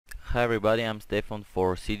Hi everybody, I'm Stefan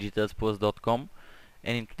for Cgtuts.com,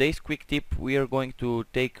 and in today's quick tip we are going to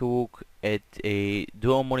take a look at a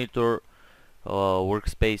dual monitor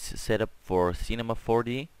workspace setup for Cinema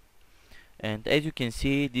 4D. And as you can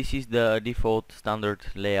see, this is the default standard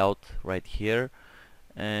layout right here,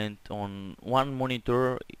 and on one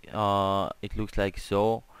monitor it looks like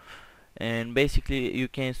so, and basically you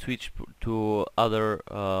can switch to other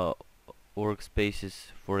workspaces,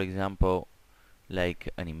 for example like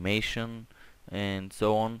animation and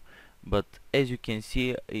so on, but as you can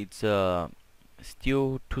see it's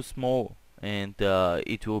still too small, and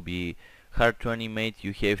it will be hard to animate.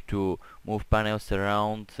 You have to move panels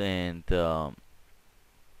around and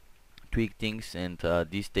tweak things, and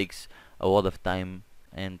this takes a lot of time,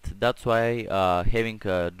 and that's why having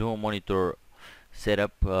a dual monitor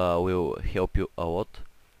setup will help you a lot.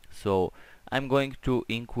 So I'm going to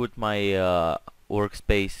include my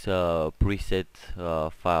workspace preset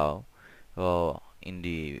file in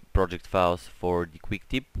the project files for the quick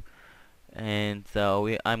tip, and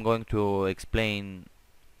I'm going to explain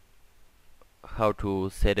how to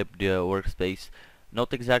set up the workspace.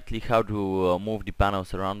 Not exactly how to move the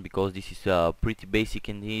panels around, because this is pretty basic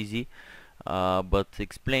and easy, but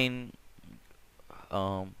explain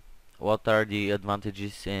what are the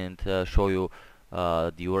advantages, and show you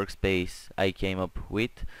the workspace I came up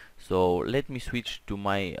with. So let me switch to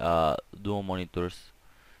my dual monitors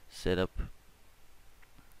setup,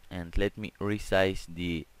 and let me resize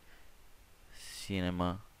the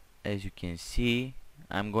cinema. As you can see,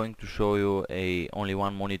 I'm going to show you only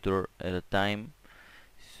one monitor at a time.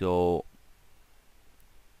 So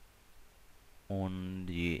on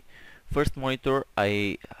the first monitor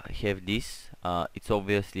I have this. It's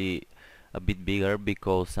obviously a bit bigger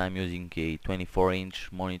because I'm using a 24-inch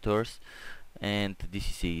monitors, and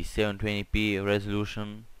this is a 720p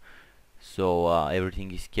resolution, so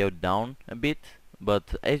everything is scaled down a bit.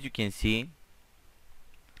 But as you can see,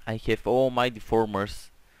 I have all my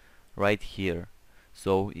deformers right here,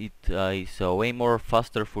 so it is way more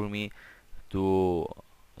faster for me to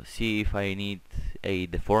see if I need a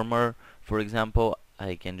deformer. For example,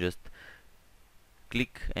 I can just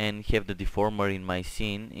click and have the deformer in my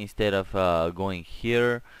scene, instead of going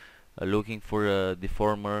here looking for a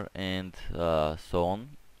deformer and so on.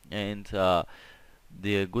 And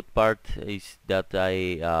the good part is that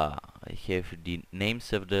I have the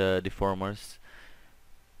names of the deformers,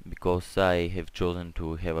 because I have chosen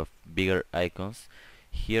to have a bigger icons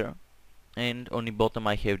here. And on the bottom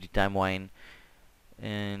I have the timeline,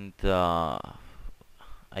 and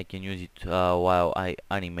I can use it while I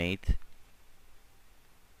animate.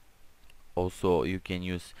 Also, you can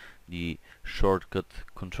use the shortcut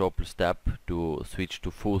Ctrl+Tab to switch to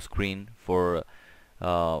full screen for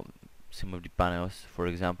some of the panels. For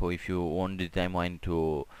example, if you want the timeline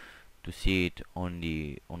to see it on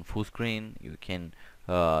full screen, you can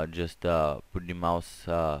just put the mouse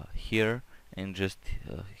here and just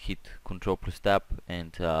hit Ctrl+Tab,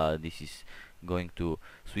 and this is going to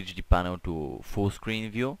switch the panel to full screen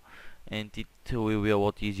view, and it will be a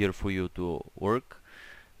lot easier for you to work.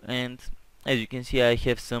 And as you can see, I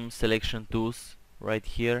have some selection tools right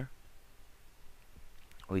here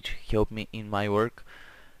which help me in my work,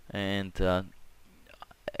 and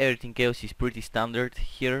everything else is pretty standard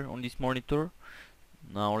here on this monitor.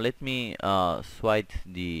 Now let me swipe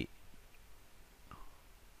the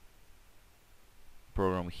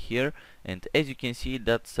program here, and as you can see,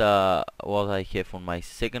 that's what I have on my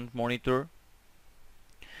second monitor.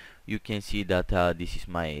 You can see that this is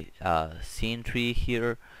my scene tree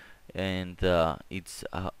here, and it's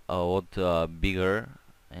a lot bigger,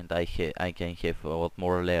 and I can have a lot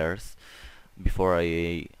more layers before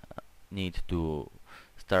I need to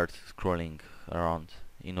start scrolling around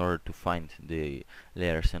in order to find the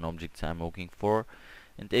layers and objects I'm looking for.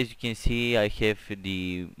 And as you can see, I have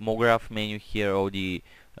the MoGraph menu here, all the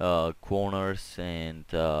cloners and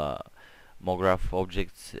MoGraph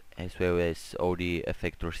objects, as well as all the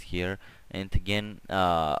effectors here. And again,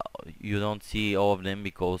 you don't see all of them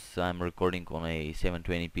because I'm recording on a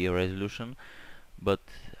 720p resolution, but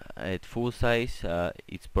at full size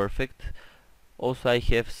it's perfect. Also, I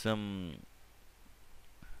have some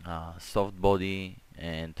soft body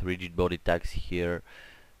and rigid body tags here,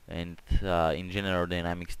 and in general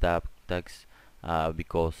dynamics tags,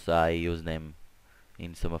 because I use them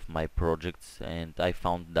in some of my projects, and I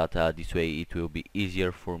found that this way it will be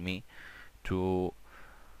easier for me to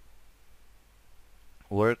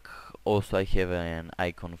work. Also, I have an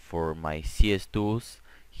icon for my CS tools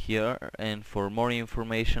here, and for more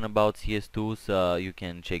information about CS tools you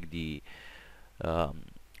can check the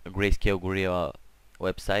Grayscale Gorilla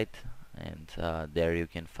website, and there you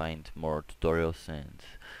can find more tutorials and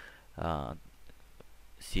uh,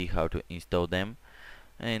 see how to install them.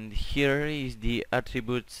 And here is the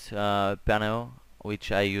attributes panel,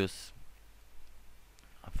 which I use,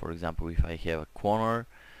 for example, if I have a corner,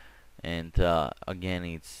 and again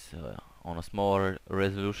it's on a smaller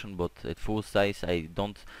resolution, but at full size I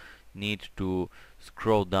don't need to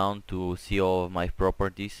scroll down to see all of my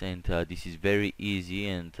properties, and this is very easy,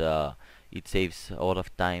 and it saves a lot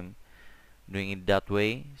of time doing it that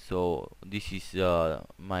way. So this is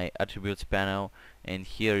my attributes panel, and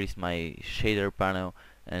here is my shader panel,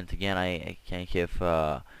 and again I can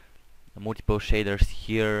have multiple shaders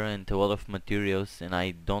here and a lot of materials, and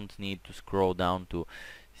I don't need to scroll down to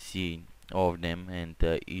see all of them, and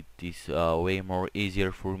it is way more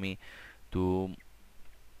easier for me to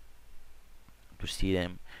see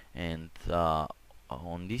them. And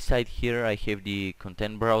on this side here I have the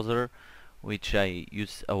content browser, which I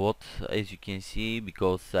use a lot, as you can see,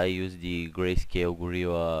 because I use the Grayscale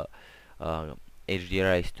Gorilla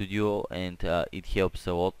HDRI Studio, and it helps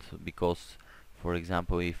a lot because, for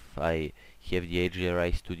example, if I have the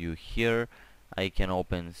HDRI Studio here, I can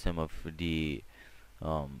open some of the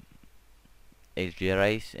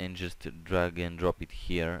HDRIs and just drag and drop it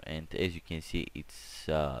here, and as you can see it's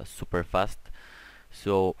super fast.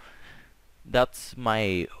 So that's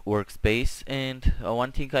my workspace. And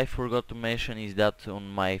one thing I forgot to mention is that on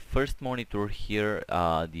my first monitor here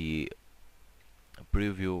the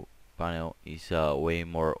preview panel is way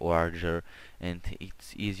more larger, and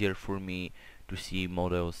it's easier for me to see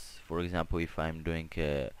models. For example, if I'm doing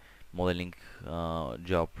a modeling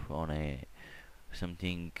job on a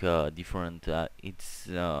something different, it's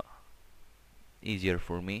easier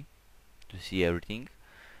for me to see everything.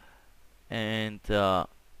 And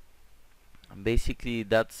basically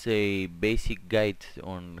that's a basic guide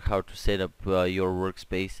on how to set up your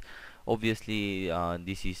workspace. Obviously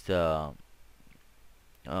this is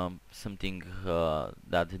something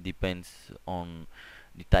that depends on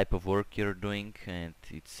the type of work you're doing, and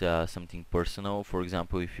it's something personal. For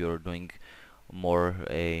example, if you're doing more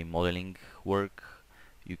a modeling work,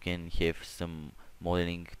 you can have some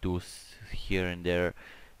modeling tools here and there,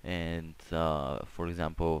 and for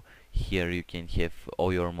example here you can have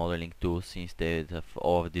all your modeling tools instead of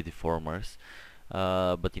all of the deformers,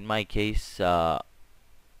 but in my case I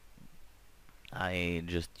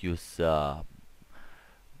just use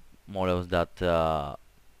models that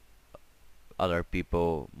other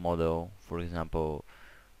people model, for example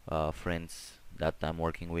friends that I'm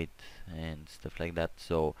working with and stuff like that.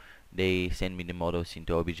 So they send me the models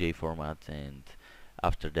into OBJ format, and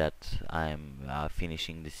after that I'm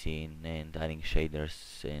finishing the scene and adding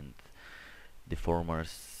shaders and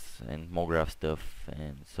deformers and MoGraph stuff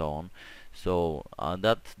and so on. So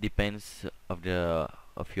that depends of your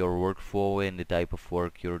workflow and the type of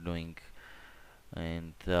work you're doing,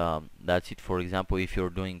 and that's it. For example, if you're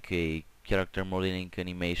doing a character modeling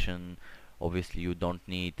animation, obviously you don't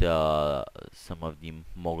need some of the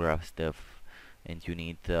MoGraph stuff, and you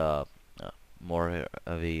need more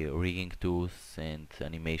of a rigging tools and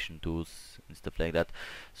animation tools and stuff like that.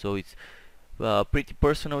 So it's pretty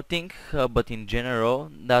personal thing, but in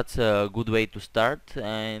general that's a good way to start,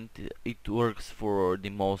 and it works for the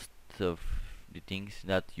most of the things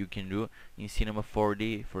that you can do in Cinema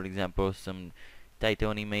 4D. For example, some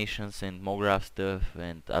title animations and MoGraph stuff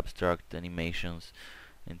and abstract animations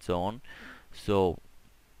and so on. So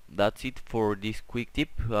that's it for this quick tip.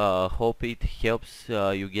 Hope it helps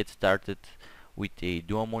you get started with a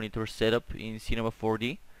dual monitor setup in Cinema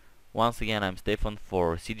 4D. Once again, I'm Stefan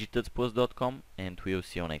for Cgtuts.com, and we'll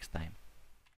see you next time.